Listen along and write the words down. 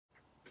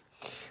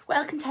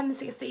Welcome to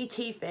M60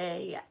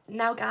 TV.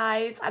 Now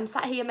guys, I'm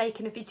sat here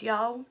making a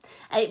video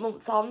 8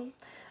 months on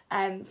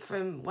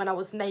from when I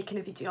was making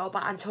a video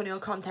about Antonio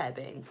Conte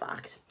being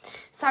sacked.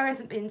 Sarri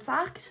hasn't been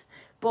sacked,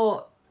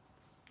 but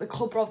the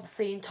club are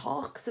obviously in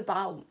talks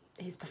about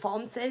his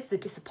performances. They're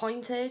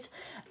disappointed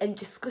and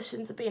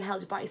discussions are being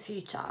held about his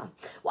future.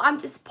 What I'm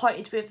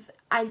disappointed with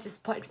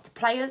the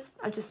players,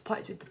 I'm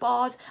disappointed with the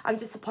board, I'm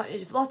disappointed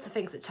with lots of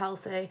things at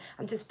Chelsea,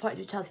 I'm disappointed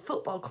with Chelsea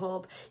Football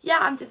Club. Yeah,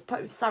 I'm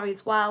disappointed with Sarri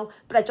as well,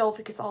 but I don't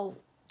think it's all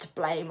to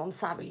blame on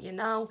Sarri, you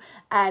know.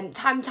 Time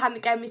and time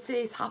again we see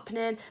this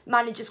happening,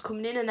 managers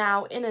coming in and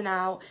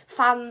out,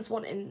 fans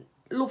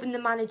loving the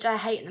manager,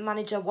 hating the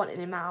manager, wanting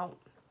him out.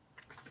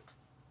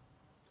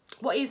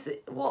 What is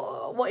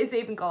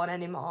even going on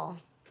anymore?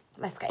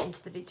 Let's get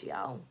into the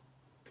video.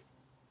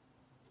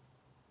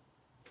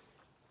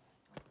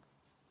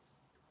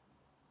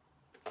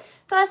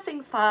 First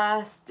things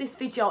first, this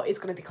video is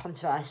going to be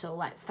controversial,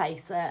 let's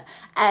face it,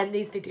 and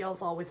these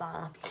videos always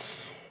are.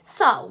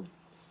 So,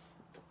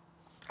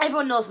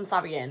 everyone knows I'm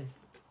Sarri.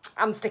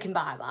 I'm sticking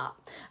by that.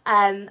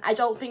 I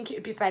don't think it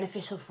would be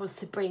beneficial for us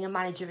to bring a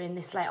manager in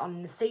this late on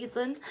in the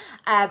season.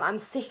 I'm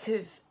sick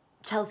of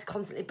Chelsea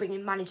constantly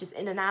bringing managers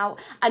in and out.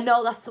 I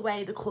know that's the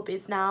way the club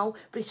is now,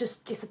 but it's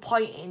just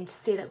disappointing to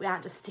see that we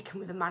aren't just sticking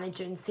with a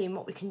manager and seeing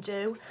what we can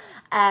do.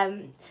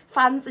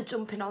 Fans are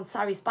jumping on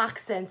Sarri's back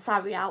saying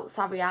Sarri out,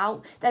 Sarri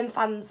out. Then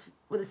fans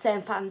were the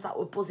same fans that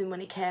were buzzing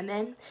when he came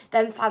in.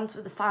 Then fans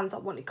were the fans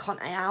that wanted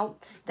Conte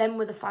out. Then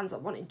were the fans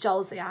that wanted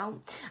Jose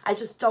out. I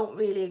just don't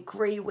really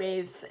agree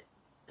with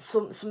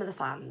some of the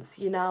fans,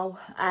 you know.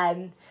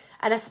 And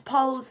I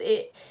suppose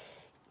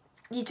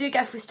you do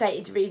get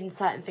frustrated reading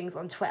certain things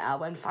on Twitter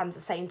when fans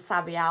are saying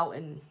Sarri out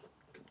and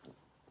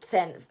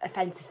saying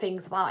offensive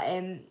things about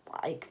him,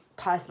 like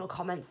personal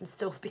comments and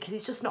stuff, because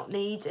it's just not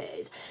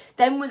needed.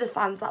 Then were the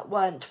fans that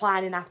weren't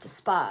twining after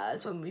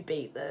Spurs when we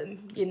beat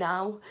them, you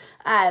know.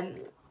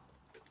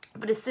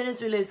 But as soon as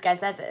we lose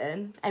against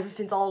Everton,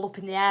 everything's all up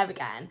in the air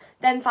again.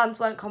 Then fans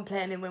weren't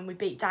complaining when we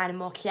beat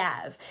Dynamo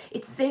Kiev.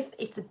 It's as if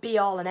it's a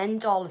be-all and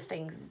end-all of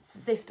things.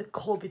 It's as if the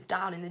club is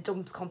down in the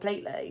dumps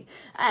completely.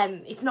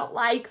 It's not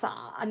like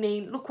that. I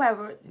mean, look where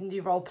we're in the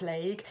Europa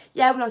League.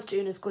 Yeah, we're not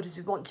doing as good as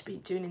we want to be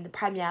doing in the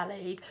Premier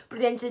League. But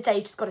at the end of the day,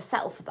 you just got to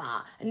settle for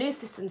that. A new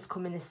system's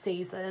coming this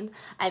season.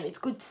 It's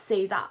good to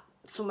see that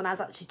someone has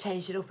actually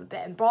changed it up a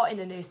bit and brought in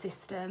a new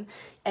system.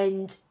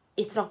 And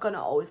it's not going to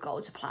always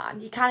go to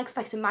plan. You can't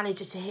expect a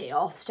manager to hit it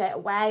off straight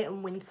away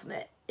and win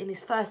something in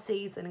his first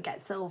season and get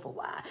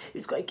silverware.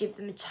 You've got to give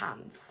them a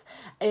chance.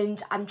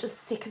 And I'm just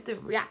sick of the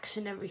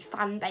reactionary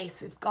fan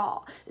base we've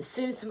got. As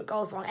soon as something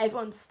goes wrong,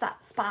 everyone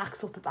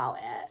sparks up about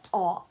it.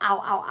 Or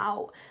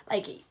out.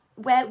 Like,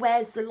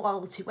 where's the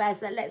loyalty? Where's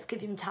the let's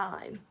give him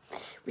time?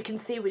 We can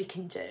see what he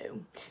can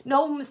do.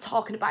 No one was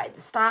talking about it at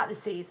the start of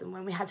the season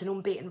when we had an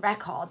unbeaten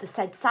record. They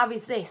said,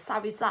 Sarri's this,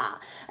 Sarri's that.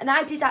 And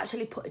I did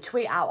actually put a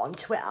tweet out on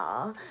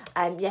Twitter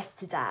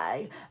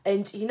yesterday.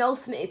 And you know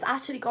something, it's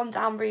actually gone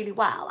down really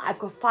well. I've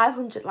got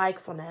 500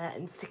 likes on it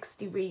and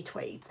 60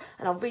 retweets.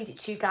 And I'll read it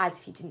to you guys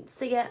if you didn't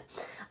see it.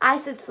 I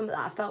said something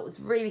that I felt was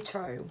really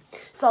true.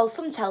 So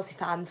some Chelsea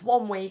fans,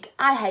 1 week,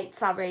 I hate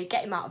Sarri,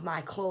 get him out of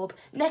my club.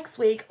 Next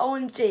week,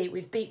 OMG,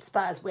 we've beat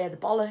Spurs, we're the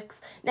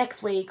bollocks.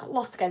 Next week,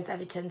 lost against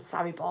Everton,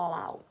 Sarri ball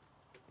out.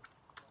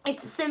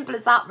 It's as simple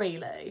as that,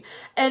 really.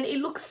 And it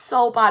looks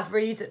so bad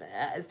reading it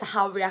as to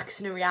how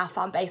reactionary our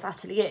fan base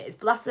actually is.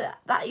 But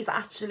that is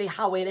actually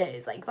how it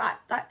is. Like,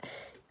 that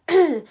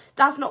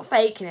that's not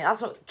faking it.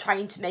 That's not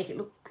trying to make it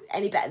look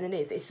any better than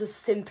it is. It's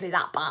just simply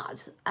that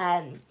bad.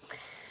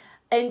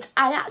 And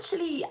I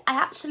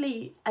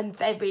actually am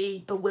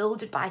very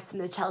bewildered by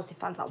some of the Chelsea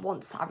fans that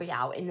want Sarri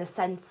out, in the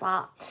sense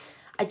that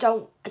I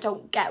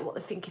don't get what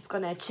they think he's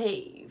going to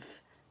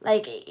achieve.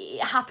 Like,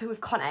 it happened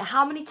with Conte.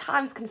 How many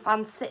times can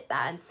fans sit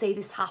there and see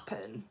this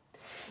happen?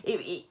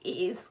 It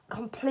is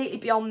completely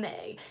beyond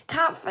me.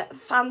 Can't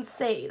fans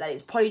see that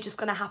it's probably just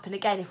going to happen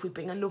again if we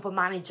bring another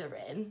manager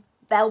in?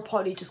 They'll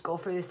probably just go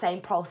through the same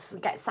process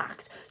and get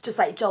sacked, just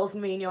like Jose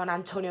Mourinho and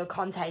Antonio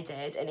Conte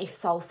did, and if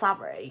so,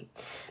 Sarri.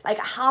 Like,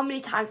 how many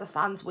times are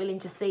fans willing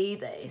to see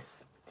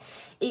this?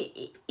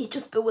 It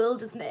just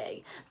bewilders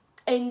me.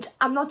 And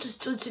I'm not just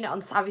judging it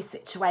on Sarri's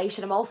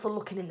situation, I'm also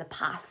looking in the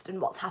past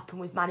and what's happened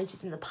with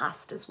managers in the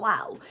past as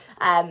well.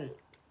 And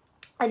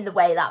the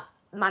way that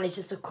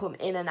managers have come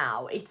in and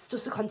out. It's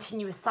just a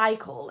continuous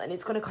cycle, and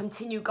it's going to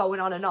continue going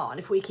on and on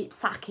if we keep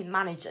sacking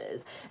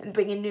managers and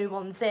bringing new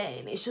ones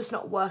in. It's just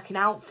not working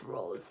out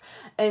for us.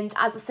 And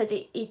as I said,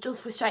 it does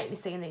frustrate me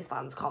seeing these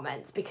fans'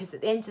 comments, because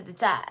at the end of the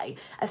day,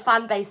 a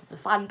fan base is a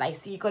fan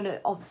base, so you're going to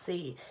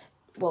obviously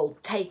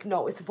take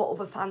notice of what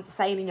other fans are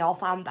saying in your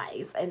fan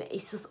base, and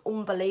it's just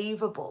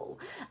unbelievable.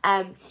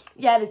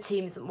 Yeah, the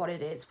team isn't what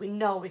it is. We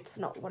know it's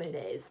not what it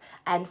is.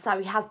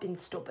 Sarri has been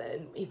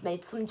stubborn. He's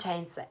made some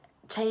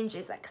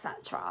changes,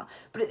 etc.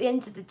 But at the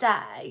end of the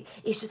day,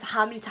 it's just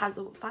how many times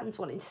are fans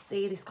wanting to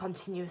see this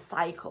continuous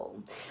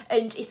cycle.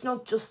 And it's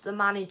not just the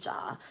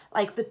manager.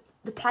 Like,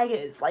 the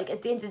players, like,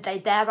 at the end of the day,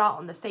 they're out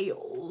on the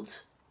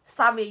field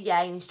Sarri,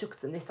 yeah,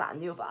 instructs them this, that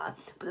and the other,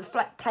 but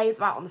the players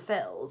are out on the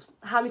field.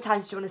 How many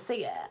times do you want to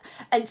see it?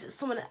 And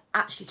someone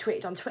actually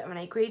tweeted on Twitter, and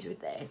I agreed with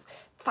this,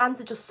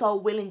 fans are just so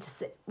willing to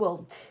sit,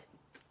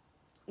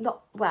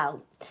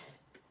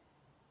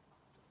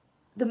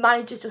 the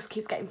manager just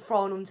keeps getting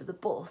thrown under the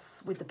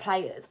bus with the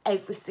players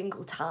every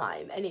single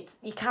time, and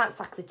you can't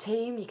sack the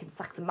team, you can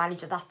sack the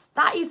manager.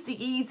 That is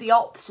the easy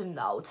option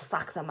though, to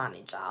sack the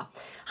manager.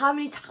 How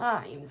many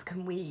times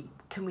can we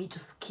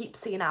just keep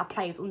seeing our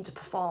players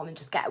underperform and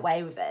just get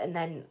away with it, and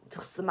then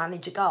just the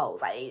manager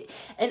goes?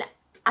 And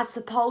I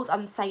suppose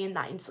I'm saying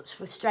that in such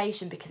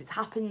frustration because it's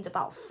happened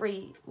about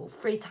three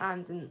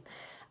times in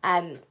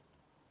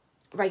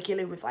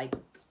regularly with like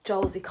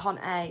Josie,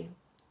 Conte,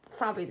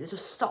 Sarri. They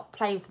just stop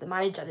playing for the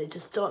manager. They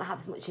just don't have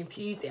as much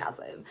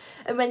enthusiasm.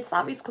 And when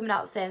Sarri's coming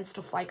out saying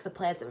stuff like the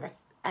players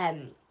are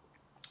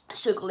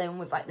struggling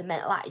with like the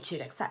mental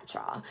attitude,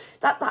 etc.,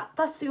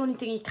 that's the only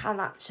thing he can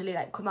actually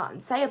like come out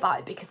and say about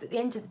it, because at the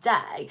end of the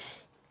day,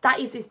 that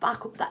is his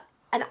backup.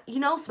 And you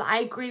know something, I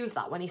agree with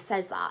that when he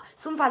says that.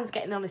 Some fans are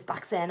getting on his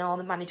back saying, oh,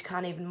 the manager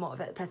can't even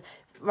motivate the players.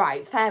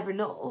 Right, fair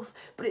enough.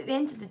 But at the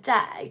end of the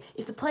day,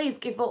 if the players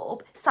give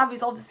up,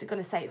 Sarri's obviously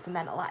going to say it's a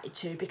mental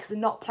attitude because they're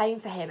not playing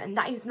for him, and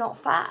that is not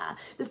fair.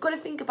 They've got to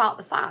think about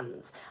the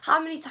fans.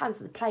 How many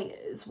times are the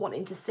players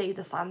wanting to see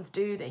the fans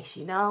do this,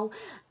 you know?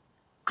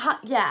 How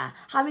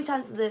many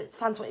times are the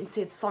fans wanting to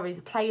see,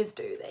 the players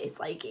do this?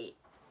 Like,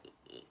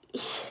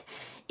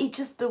 it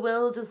just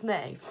bewilders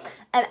me.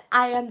 And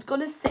I am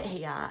going to sit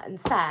here and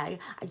say, I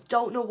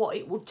don't know what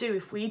it will do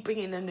if we bring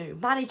in a new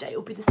manager. It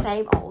will be the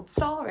same old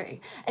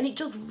story. And it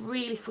does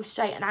really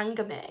frustrate and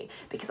anger me,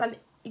 because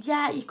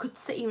you could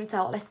sit here and say,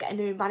 oh, let's get a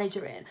new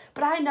manager in.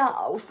 But I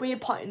know if we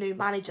appoint a new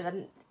manager,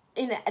 then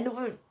in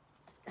another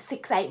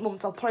 6-8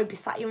 months I'll probably be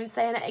sat here and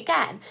saying it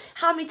again.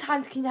 How many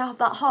times can you have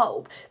that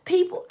hope?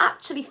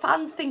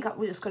 Fans think that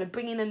we're just going to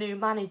bring in a new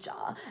manager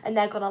and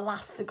they're going to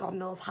last for God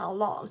knows how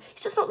long.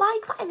 It's just not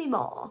like that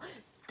anymore.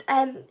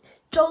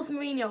 Jose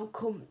Mourinho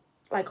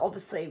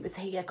obviously was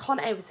here,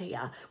 Conte was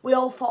here. We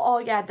all thought, oh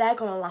yeah, they're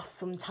going to last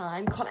some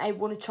time. Conte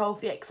won a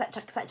trophy,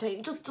 etc, etc.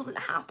 It just doesn't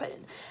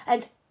happen.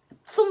 And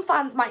some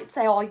fans might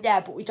say, oh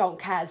yeah, but we don't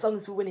care, as long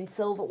as we're winning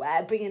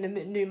silverware, bringing a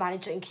new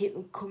manager and keep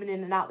them coming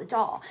in and out the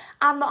door.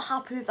 I'm not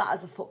happy with that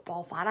as a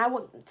football fan. I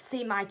want to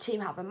see my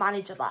team have a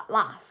manager that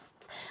lasts.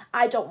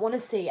 I don't want to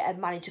see a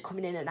manager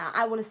coming in and out.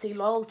 I want to see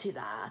loyalty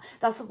there.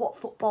 That's what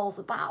football's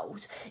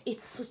about.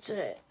 It's such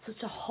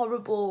a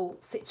horrible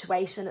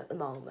situation at the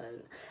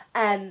moment.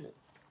 And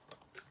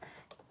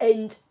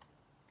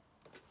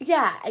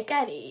yeah,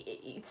 again,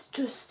 it's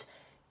just,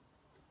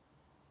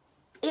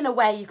 in a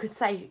way, you could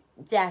say,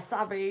 yeah,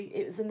 Sarri,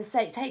 it was a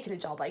mistake taking a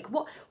job. Like,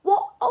 what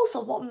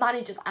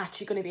manager's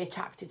actually going to be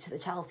attracted to the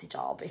Chelsea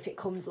job if it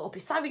comes up?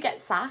 If Sarri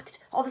gets sacked,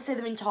 obviously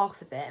they're in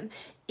talks with him.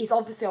 He's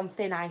obviously on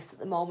thin ice at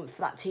the moment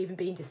for that to even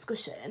be in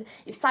discussion.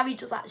 If Sarri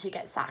does actually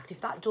get sacked, if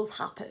that does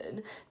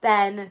happen,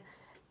 then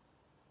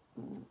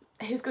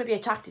who's going to be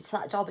attracted to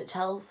that job at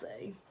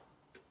Chelsea?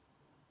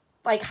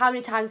 Like, how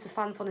many times do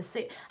fans want to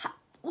see?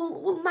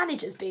 Will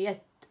managers be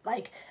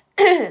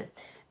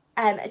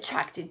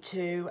attracted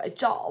to a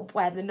job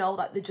where they know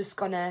that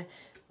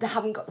they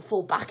haven't got the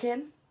full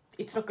backing?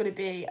 It's not going to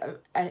be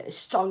a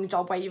strong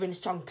job where you're in a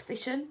strong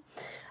position.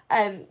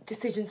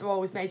 Decisions are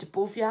always made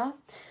above you.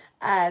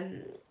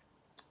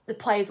 The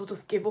players will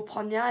just give up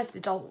on you if they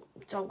don't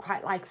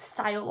quite like the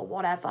style or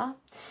whatever.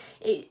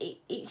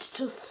 It's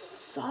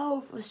just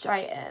so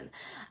frustrating.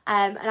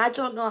 And I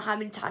don't know how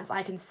many times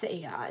I can sit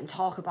here and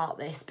talk about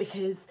this,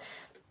 because,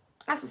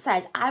 as I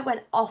said, I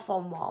went off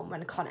on one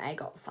when Conte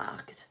got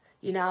sacked.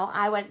 You know,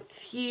 I went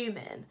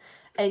fuming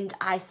and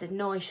I said,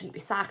 no, he shouldn't be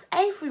sacked.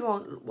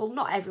 Everyone, well,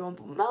 not everyone,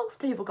 but most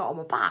people got on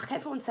my back.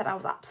 Everyone said I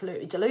was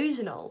absolutely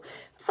delusional.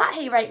 Sat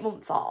here 8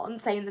 months on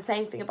saying the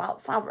same thing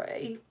about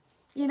Sarri,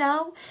 you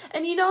know?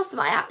 And you know something,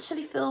 I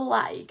actually felt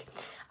like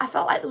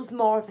there was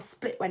more of a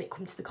split when it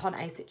comes to the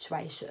Conte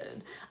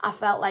situation. I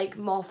felt like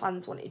more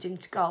fans wanted him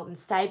to go than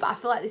stay, but I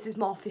feel like this is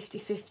more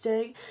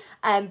 50-50.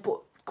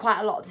 But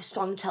quite a lot of the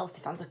strong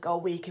Chelsea fans that go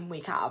week in,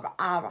 week out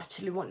are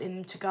actually wanting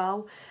him to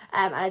go.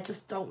 And I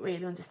just don't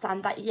really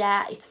understand that.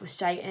 Yeah, it's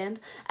frustrating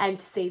to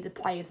see the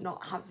players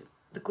not have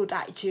the good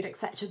attitude,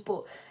 etc.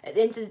 But at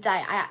the end of the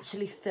day, I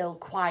actually feel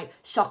quite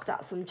shocked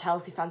that some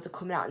Chelsea fans are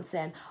coming out and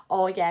saying,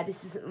 oh yeah,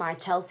 this isn't my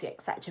Chelsea,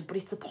 etc. But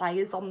it's the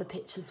players on the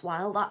pitch as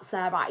well. That's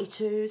their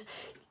attitude.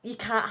 You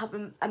can't have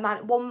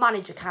one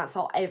manager can't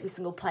sort every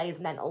single player's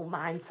mental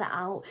mindset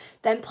out.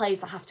 Then players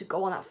that have to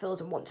go on that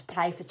field and want to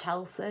play for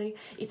Chelsea.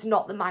 It's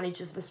not the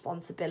manager's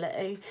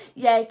responsibility.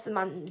 Yeah, it's the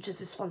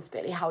manager's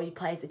responsibility how he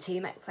plays the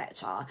team,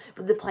 etc.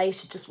 But the players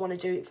should just want to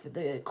do it for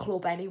the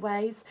club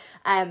anyways.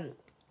 And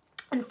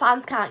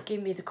fans can't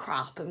give me the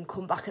crap and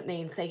come back at me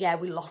and say, yeah,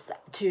 we lost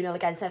 2-0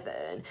 against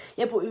Everton.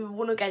 Yeah, but we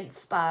won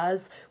against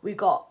Spurs. We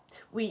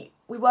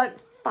weren't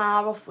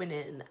far off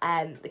winning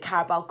the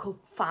Carabao Cup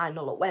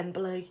final at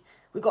Wembley.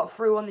 We got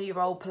through on the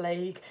Europa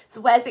League.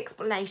 So where's the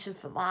explanation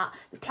for that?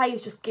 The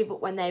players just give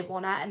up when they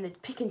want it and they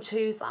pick and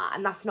choose that,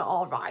 and that's not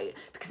all right,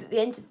 because at the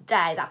end of the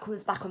day, that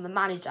comes back on the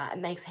manager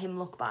and makes him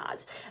look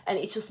bad, and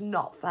it's just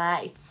not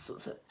fair.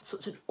 It's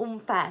such an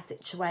unfair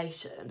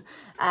situation.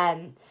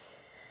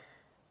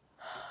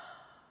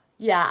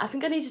 Yeah, I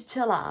think I need to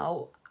chill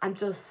out. I'm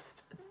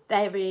just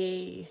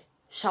very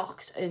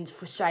shocked and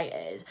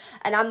frustrated,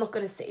 and I'm not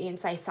going to sit here and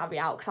say Sarri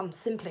out, because I'm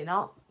simply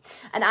not.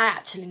 And I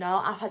actually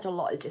know, I've had a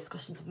lot of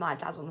discussions with my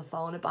dad on the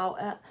phone about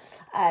it,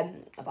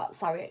 about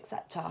Sarri,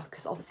 etc.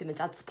 Because obviously my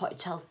dad supported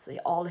Chelsea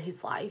all of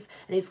his life,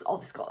 and he's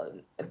obviously got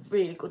a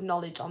really good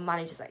knowledge on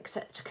managers,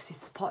 etc. Because he's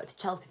supported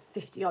Chelsea for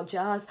 50 odd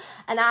years.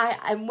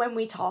 And when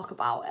we talk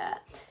about it,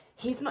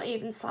 he's not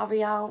even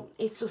Sarri out.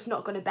 It's just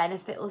not going to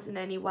benefit us in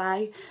any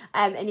way.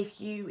 And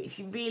if you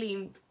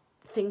really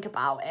think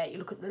about it, you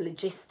look at the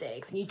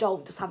logistics and you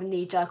don't just have a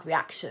knee-jerk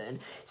reaction.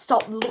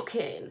 Stop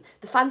looking,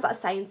 the fans that are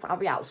saying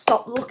Sarri out,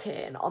 stop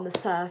looking on the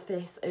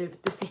surface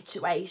of the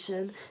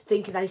situation,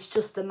 thinking that it's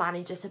just the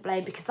manager to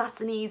blame, because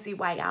that's an easy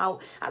way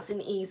out, that's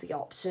an easy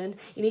option.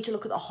 You need to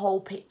look at the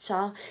whole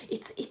picture.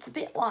 It's a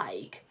bit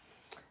like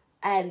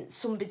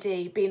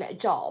somebody being at a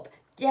job.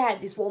 Yeah,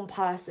 there's one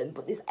person,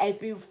 but there's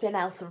everything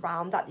else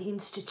around that, the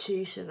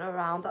institution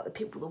around that, the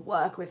people that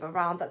work with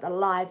around that, the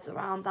lives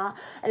around that.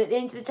 And at the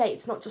end of the day,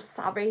 it's not just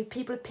Sarri.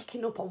 People are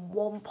picking up on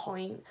one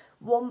point,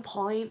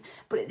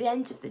 but at the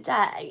end of the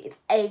day, it's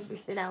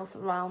everything else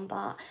around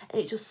that. And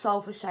it's just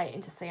so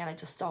frustrating to see, and I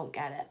just don't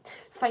get it.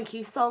 So thank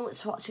you so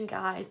much for watching,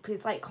 guys.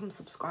 Please like, comment,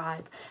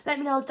 subscribe. Let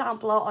me know down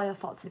below all your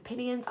thoughts and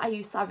opinions. Are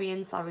you Sarri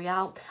in, Sarri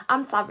out?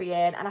 I'm Sarri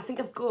in, and I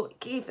think I've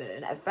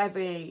given a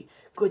very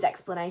good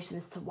explanation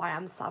as to why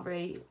I'm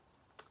Sarri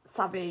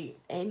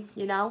in,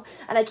 you know.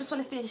 And I just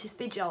want to finish this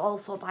video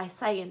also by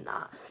saying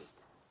that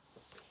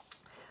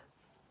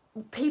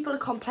people are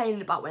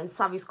complaining about when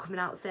Sarri's coming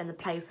out saying the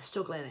players are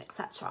struggling,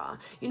 etc.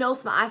 You know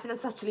something, I think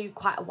that's actually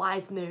quite a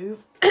wise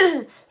move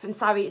from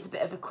Sarri. It's a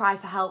bit of a cry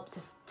for help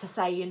to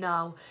say, you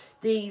know,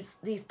 these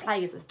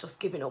players are just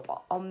giving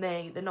up on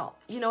me. They're not,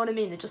 you know what I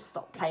mean? They just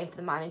stopped playing for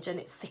the manager, and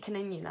it's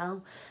sickening, you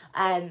know.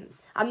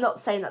 I'm not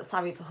saying that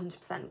Sarri's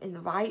 100% in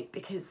the right,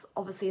 because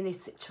obviously in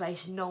this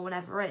situation no one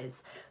ever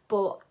is.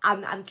 But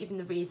I'm giving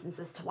the reasons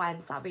as to why I'm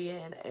Sarri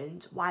in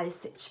and why this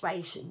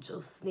situation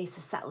just needs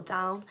to settle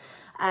down.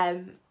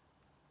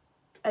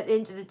 At the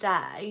end of the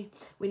day,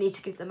 we need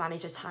to give the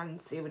manager time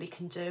and see what he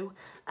can do.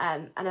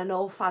 And I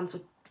know fans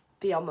would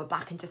be on my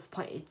back and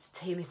disappointed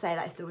to hear me say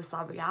that if there was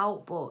Sarri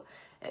out, but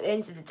at the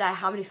end of the day,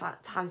 how many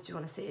times do you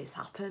want to see this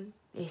happen?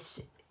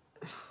 It's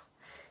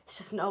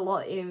just not a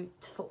lot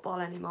into football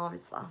anymore,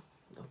 is there?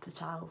 Up the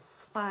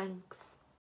Charles. Thanks.